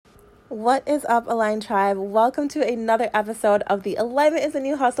What is up, Align Tribe? Welcome to another episode of the Alignment is a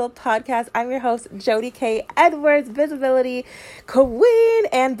New Hustle podcast. I'm your host, Jody K. Edwards, visibility queen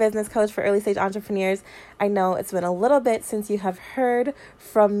and business coach for early stage entrepreneurs. I know it's been a little bit since you have heard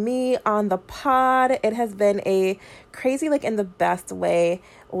from me on the pod. It has been a crazy, in the best way,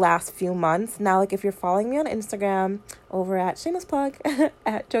 last few months. Now, if you're following me on Instagram over at shameless plug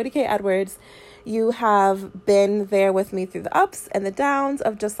at Jody K. Edwards, you have been there with me through the ups and the downs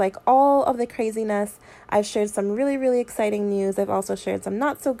of just all of the craziness. I've shared some really, really exciting news. I've also shared some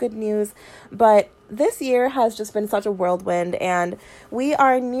not so good news, but this year has just been such a whirlwind, and we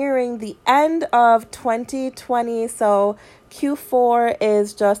are nearing the end of 2020. So Q4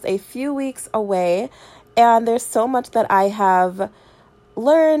 is just a few weeks away, and there's so much that I have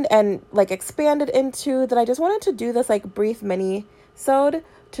learned and expanded into that I just wanted to do this brief mini-sode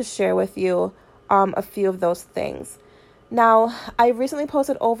to share with you a few of those things. Now, I recently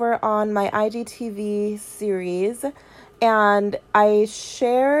posted over on my IGTV series, and I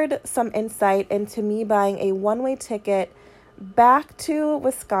shared some insight into me buying a one-way ticket back to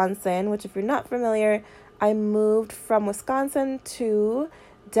Wisconsin, which, if you're not familiar, I moved from Wisconsin to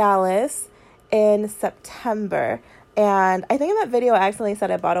Dallas in September. And I think in that video, I accidentally said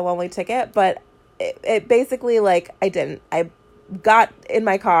I bought a one-way ticket, but it basically, I didn't. I got in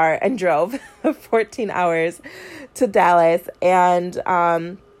my car and drove 14 hours to Dallas, and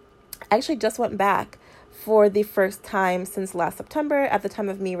actually just went back for the first time since last September. At the time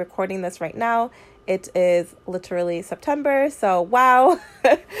of me recording this right now, it is literally September, so wow.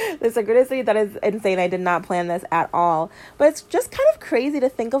 The synchronicity, that is insane. I did not plan this at all, but it's just kind of crazy to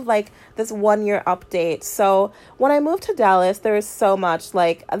think of this 1 year update. So when I moved to Dallas, there was so much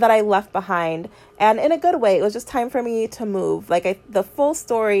that I left behind, and in a good way. It was just time for me to move. The full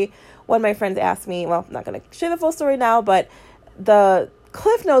story, when my friends asked me, well, I'm not going to share the full story now, but the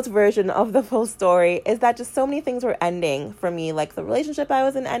Cliff Notes version of the full story is that just so many things were ending for me. The relationship I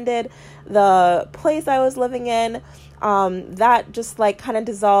was in ended, the place I was living in, that just kind of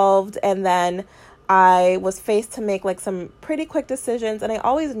dissolved. And then I was faced to make some pretty quick decisions. And I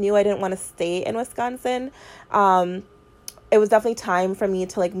always knew I didn't want to stay in Wisconsin. It was definitely time for me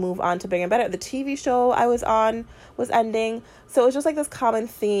to move on to bigger and better. The TV show I was on was ending. So it was just this common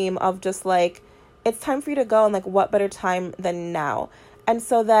theme of just it's time for you to go, and what better time than now. And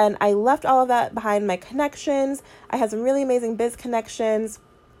so then I left all of that behind, my connections. I had some really amazing biz connections.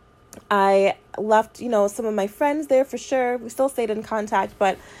 I left, some of my friends there for sure. We still stayed in contact.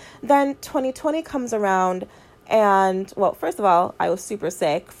 But then 2020 comes around, and, well, first of all, I was super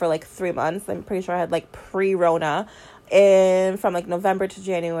sick for 3 months. I'm pretty sure I had pre-Rona from November to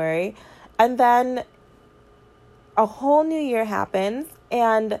January. And then a whole new year happens,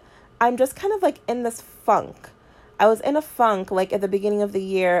 and I'm just kind of in this funk. I was in a funk at the beginning of the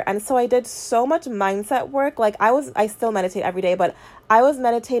year, and so I did so much mindset work. I still meditate every day, but I was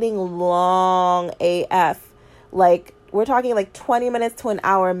meditating long AF. We're talking 20 minutes to an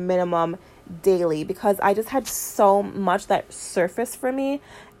hour minimum daily, because I just had so much that surfaced for me.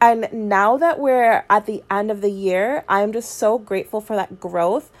 And now that we're at the end of the year, I'm just so grateful for that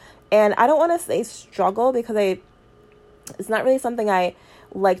growth. And I don't want to say struggle, because it's not really something I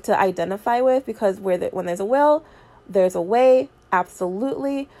like to identify with, because when there's a will, there's a way,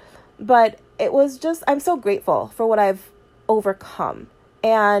 absolutely. But it was just, I'm so grateful for what I've overcome.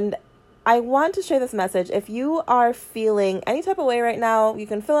 And I want to share this message. If you are feeling any type of way right now, you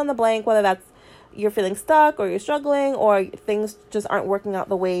can fill in the blank, whether that's you're feeling stuck, or you're struggling, or things just aren't working out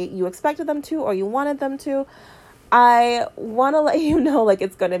the way you expected them to, or you wanted them to. I want to let you know,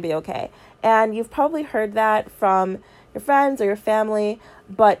 it's going to be okay. And you've probably heard that from your friends or your family,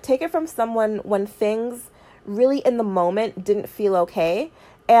 but take it from someone when things really in the moment didn't feel okay.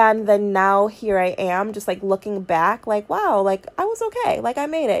 And then now here I am just looking back wow, I was okay. I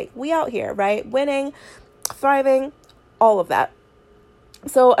made it. We out here, right? Winning, thriving, all of that.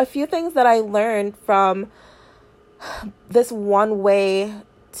 So a few things that I learned from this one-way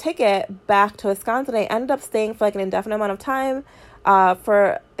ticket back to Wisconsin. I ended up staying for an indefinite amount of time,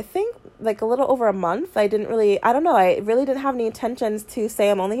 for I think a little over a month. I really didn't have any intentions to say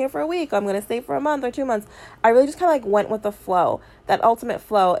I'm only here for a week, I'm going to stay for a month or 2 months. I really just kind of went with the flow, that ultimate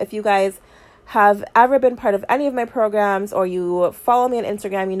flow. If you guys have ever been part of any of my programs, or you follow me on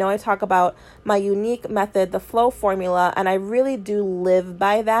Instagram, I talk about my unique method, the flow formula, and I really do live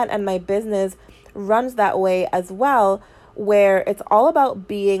by that, and my business runs that way as well, where it's all about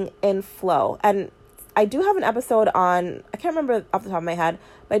being in flow. And I do have an episode on, I can't remember off the top of my head,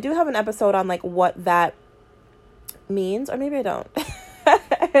 but I do have an episode on what that means, or maybe I don't.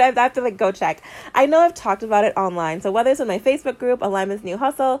 I have to go check. I know I've talked about it online. So whether it's in my Facebook group, Alignment's New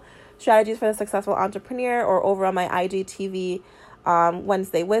Hustle, Strategies for the Successful Entrepreneur, or over on my IGTV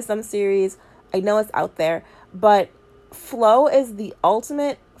Wednesday Wisdom series, I know it's out there. But flow is the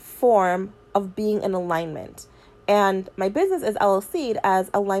ultimate form of being in alignment. And my business is LLC'd as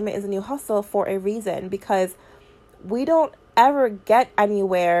Alignment is a New Hustle for a reason, because we don't ever get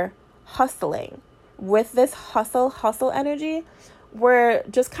anywhere hustling. With this hustle energy, we're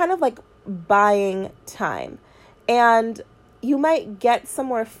just kind of buying time. And you might get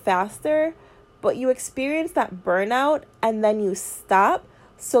somewhere faster, but you experience that burnout and then you stop.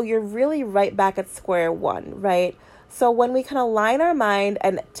 So you're really right back at square one, right? So when we can align our mind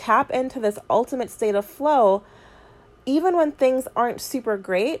and tap into this ultimate state of flow, even when things aren't super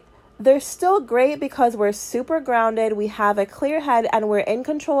great, they're still great because we're super grounded, we have a clear head, and we're in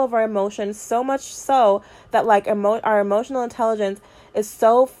control of our emotions, so much so that our emotional intelligence is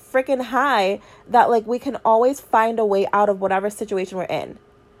so freaking high that we can always find a way out of whatever situation we're in.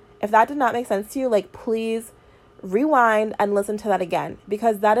 If that did not make sense to you, please rewind and listen to that again,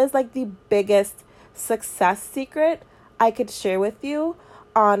 because that is the biggest success secret I could share with you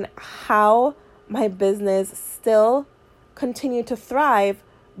on how my business still continued to thrive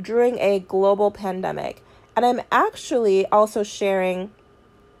during a global pandemic. And I'm actually also sharing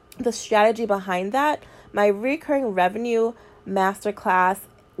the strategy behind that. My recurring revenue masterclass,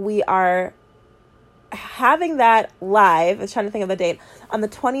 we are having that live. I was trying to think of the date, on the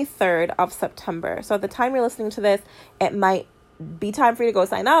 23rd of September. So at the time you're listening to this, it might be time for you to go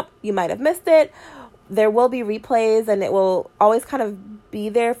sign up. You might have missed it. There will be replays, and it will always kind of be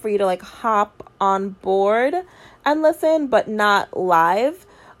there for you to hop on board and listen, but not live.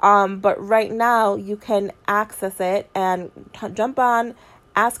 But right now you can access it and jump on,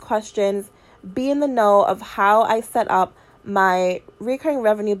 ask questions, be in the know of how I set up my recurring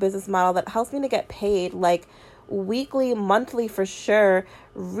revenue business model that helps me to get paid weekly, monthly for sure,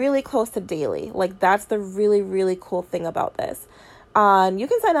 really close to daily. That's the really, really cool thing about this. You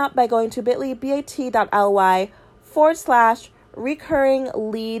can sign up by going to bit.ly/recurring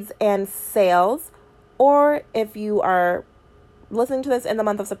leads and sales. Or if you are listening to this in the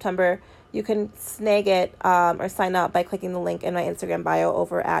month of September, you can snag it or sign up by clicking the link in my Instagram bio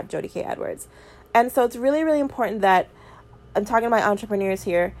over at Jody K. Edwards. And so it's really, really important that I'm talking to my entrepreneurs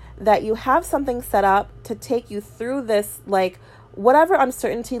here, that you have something set up to take you through this, whatever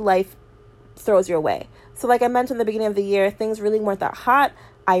uncertainty life throws your way. So I mentioned at the beginning of the year, things really weren't that hot.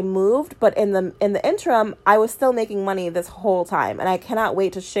 I moved, but in the interim, I was still making money this whole time. And I cannot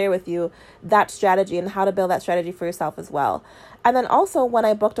wait to share with you that strategy and how to build that strategy for yourself as well. And then also, when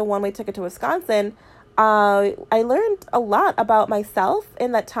I booked a one-way ticket to Wisconsin, I learned a lot about myself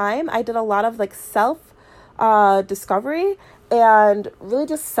in that time. I did a lot of self discovery and really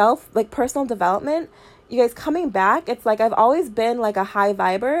just personal development. You guys, coming back, it's I've always been a high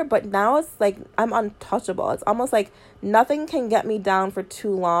viber, but now it's I'm untouchable. It's almost nothing can get me down for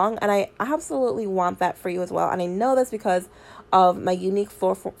too long. And I absolutely want that for you as well. And I know this because of my unique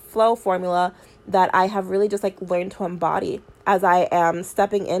flow formula that I have really just learned to embody as I am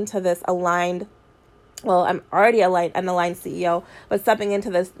stepping into this aligned. Well, I'm already an aligned CEO, but stepping into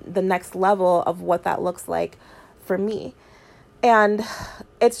the next level of what that looks like for me. And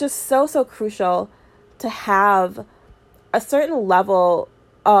it's just so, so crucial to have a certain level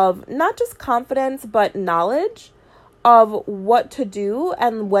of not just confidence, but knowledge of what to do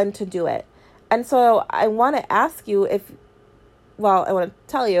and when to do it. And so I want to ask you I want to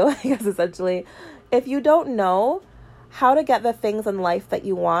tell you, I guess essentially, if you don't know how to get the things in life that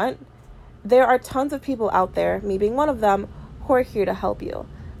you want, there are tons of people out there, me being one of them, who are here to help you.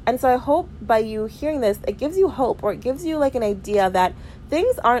 And so I hope by you hearing this, it gives you hope, or it gives you an idea that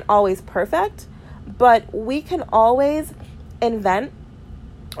things aren't always perfect, but we can always invent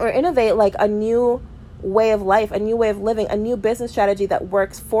or innovate a new way of life, a new way of living, a new business strategy that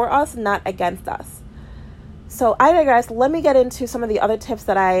works for us, not against us. So I digress. Let me get into some of the other tips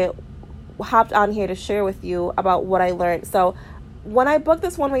that I hopped on here to share with you about what I learned. So when I booked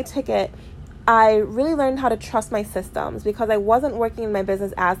this one-way ticket, I really learned how to trust my systems because I wasn't working in my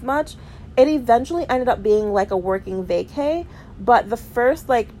business as much. It eventually ended up being a working vacay, but the first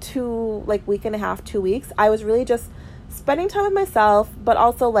week and a half, 2 weeks, I was really just spending time with myself, but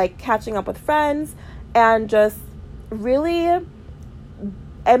also catching up with friends and just really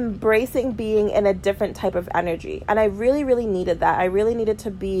embracing being in a different type of energy. And I really, really needed that. I really needed to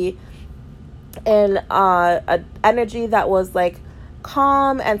be in an energy that was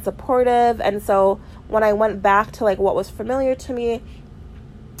calm and supportive. And so when I went back to what was familiar to me,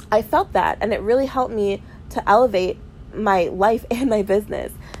 I felt that, and it really helped me to elevate my life and my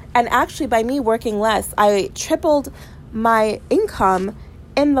business. And actually, by me working less, I tripled my income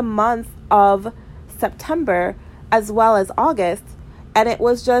in the month of September as well as August. And it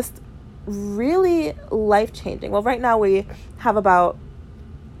was just really life-changing. Well, right now we have about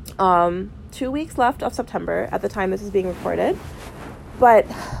 2 weeks left of September at the time this is being recorded. But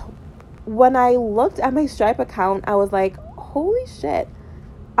when I looked at my Stripe account, I was like, holy shit,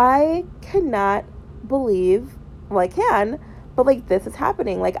 I cannot believe, well, I can, but like this is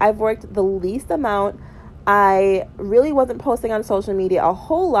happening. Like I've worked the least amount. I really wasn't posting on social media a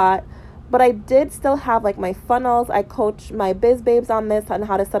whole lot, but I did still have like my funnels. I coach my biz babes on this, on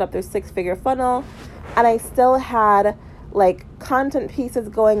how to set up their 6-figure funnel. And I still had like content pieces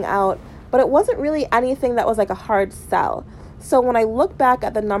going out, but it wasn't really anything that was like a hard sell. So when I look back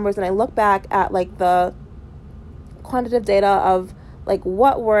at the numbers and I look back at like the quantitative data of like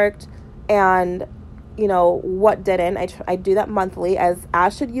what worked and what didn't, I do that monthly, as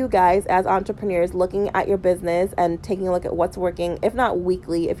should you guys as entrepreneurs, looking at your business and taking a look at what's working, if not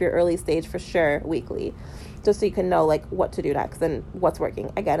weekly, if you're early stage, for sure weekly, just so you can know like what to do next and what's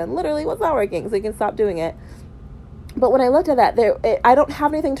working again and literally what's not working, so you can stop doing it. But when I looked at that, I don't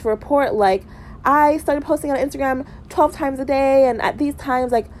have anything to report like I started posting on Instagram 12 times a day and at these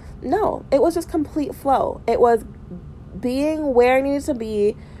times, like no, it was just complete flow. It was being where I needed to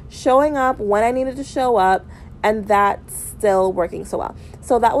be, showing up when I needed to show up, and that's still working so well.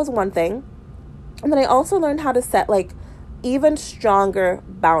 So that was one thing. And then I also learned how to set like even stronger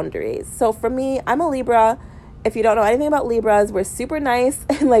boundaries. So for me, I'm a Libra. If you don't know anything about Libras, we're super nice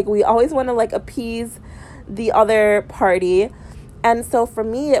and like we always want to like appease the other party. And so for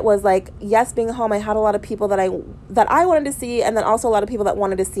me, it was like, yes, being home, I had a lot of people that I wanted to see, and then also a lot of people that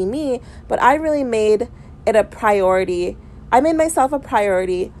wanted to see me, but I really made it a priority. I made myself a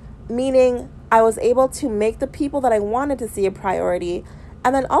priority, meaning I was able to make the people that I wanted to see a priority.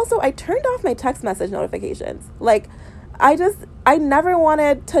 And then also I turned off my text message notifications. Like I never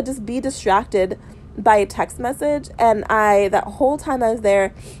wanted to just be distracted by a text message. And that whole time I was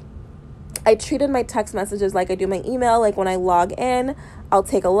there, I treated my text messages like I do my email. Like when I log in, I'll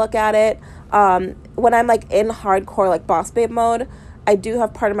take a look at it. When I'm like in hardcore like boss babe mode, I do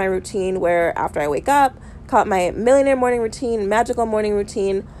have part of my routine where after I wake up, call it my millionaire morning routine, magical morning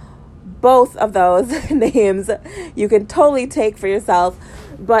routine. Both of those names you can totally take for yourself.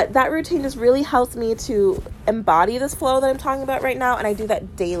 But that routine just really helps me to embody this flow that I'm talking about right now. And I do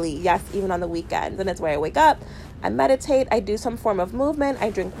that daily. Yes, even on the weekends. And it's where I wake up, I meditate, I do some form of movement, I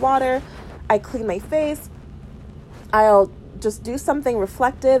drink water, I clean my face, I'll just do something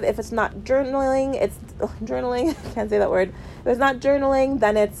reflective. If it's not journaling, journaling, I can't say that word. If it's not journaling,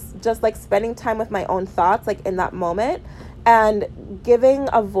 then it's just like spending time with my own thoughts, like in that moment, and giving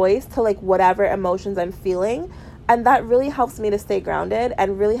a voice to like whatever emotions I'm feeling. And that really helps me to stay grounded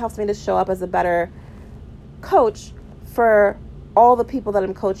and really helps me to show up as a better coach for all the people that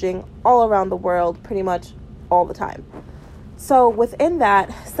I'm coaching all around the world, pretty much all the time. So within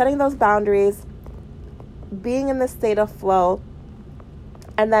that, setting those boundaries, being in this state of flow,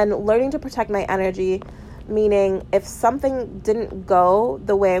 and then learning to protect my energy, meaning if something didn't go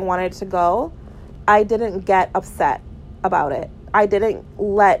the way I wanted it to go, I didn't get upset about it. I didn't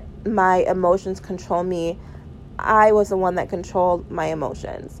let my emotions control me. I was the one that controlled my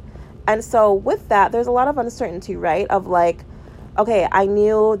emotions. And so with that, there's a lot of uncertainty, right? Of like, okay, I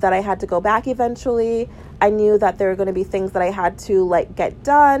knew that I had to go back eventually. I knew that there were going to be things that I had to like get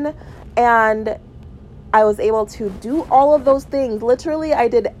done. And I was able to do all of those things. Literally, I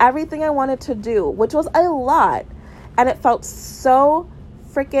did everything I wanted to do, which was a lot. And it felt so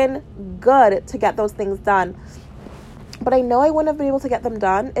freaking good to get those things done. But I know I wouldn't have been able to get them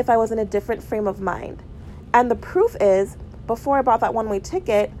done if I was in a different frame of mind. And the proof is, before I bought that one-way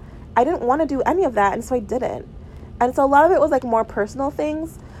ticket, I didn't want to do any of that, and so I didn't. And so a lot of it was like more personal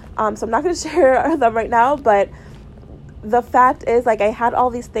things. So I'm not going to share them right now, but the fact is, like, I had all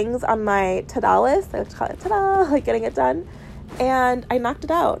these things on my to-do list. I like to call it ta-da, like getting it done. And I knocked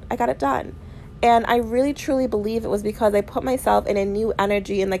it out. I got it done. And I really, truly believe it was because I put myself in a new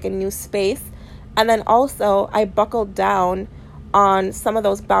energy and like a new space. And then also I buckled down on some of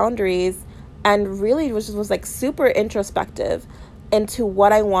those boundaries and really was like super introspective into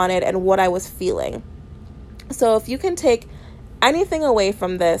what I wanted and what I was feeling. So if you can take anything away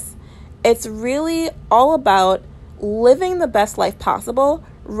from this, it's really all about living the best life possible,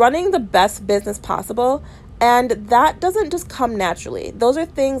 running the best business possible. And that doesn't just come naturally. There's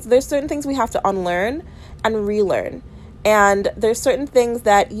certain things we have to unlearn and relearn. And there's certain things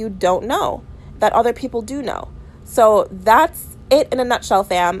that you don't know that other people do know. So that's it in a nutshell,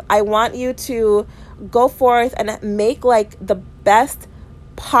 fam. I want you to go forth and make like the best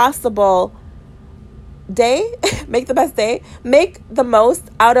possible day. Make the best day. Make the most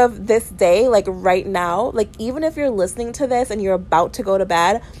out of this day, like right now. Like even if you're listening to this and you're about to go to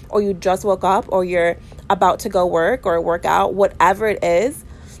bed, or you just woke up, or you're about to go work or work out, whatever it is,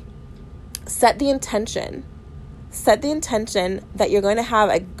 set the intention. Set the intention that you're going to have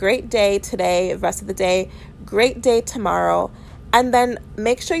a great day today, the rest of the day, great day tomorrow, and then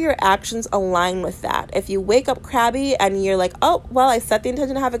make sure your actions align with that. If you wake up crabby and you're like, oh, well, I set the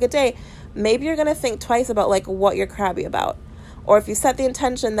intention to have a good day, maybe you're going to think twice about like what you're crabby about. Or if you set the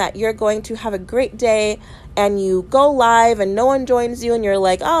intention that you're going to have a great day and you go live and no one joins you and you're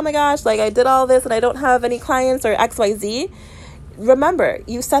like, oh my gosh, like I did all this and I don't have any clients or XYZ. Remember,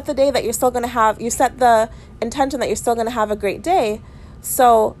 you set the day that you're still going to have, you set the intention that you're still going to have a great day.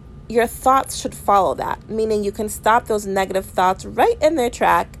 So your thoughts should follow that, meaning you can stop those negative thoughts right in their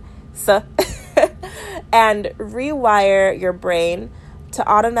track and rewire your brain to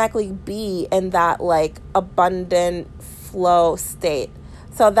automatically be in that like abundant flow state.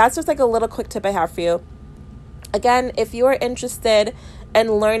 So that's just like a little quick tip I have for you. Again, if you are interested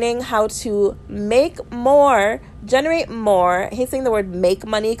in learning how to make more, generate more, I hate saying the word make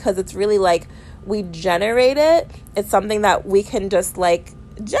money because it's really like we generate it. It's something that we can just like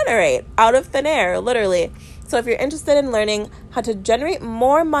generate out of thin air, literally. So if you're interested in learning how to generate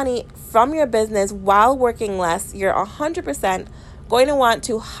more money from your business while working less, you're 100% going to want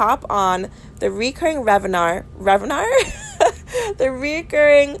to hop on the recurring the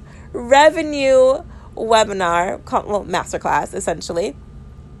recurring revenue webinar, masterclass, essentially,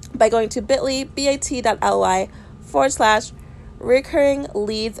 by going to bit.ly/recurring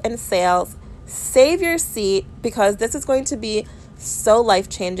leads and sales. Save your seat because this is going to be so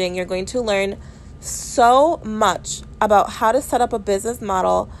life-changing. You're going to learn so much about how to set up a business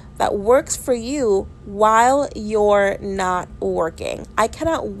model that works for you while you're not working. I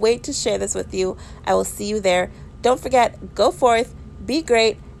cannot wait to share this with you. I will see you there. Don't forget, go forth, be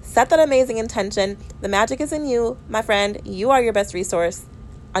great, set that amazing intention. The magic is in you, my friend. You are your best resource.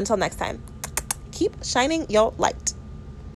 Until next time, keep shining your light.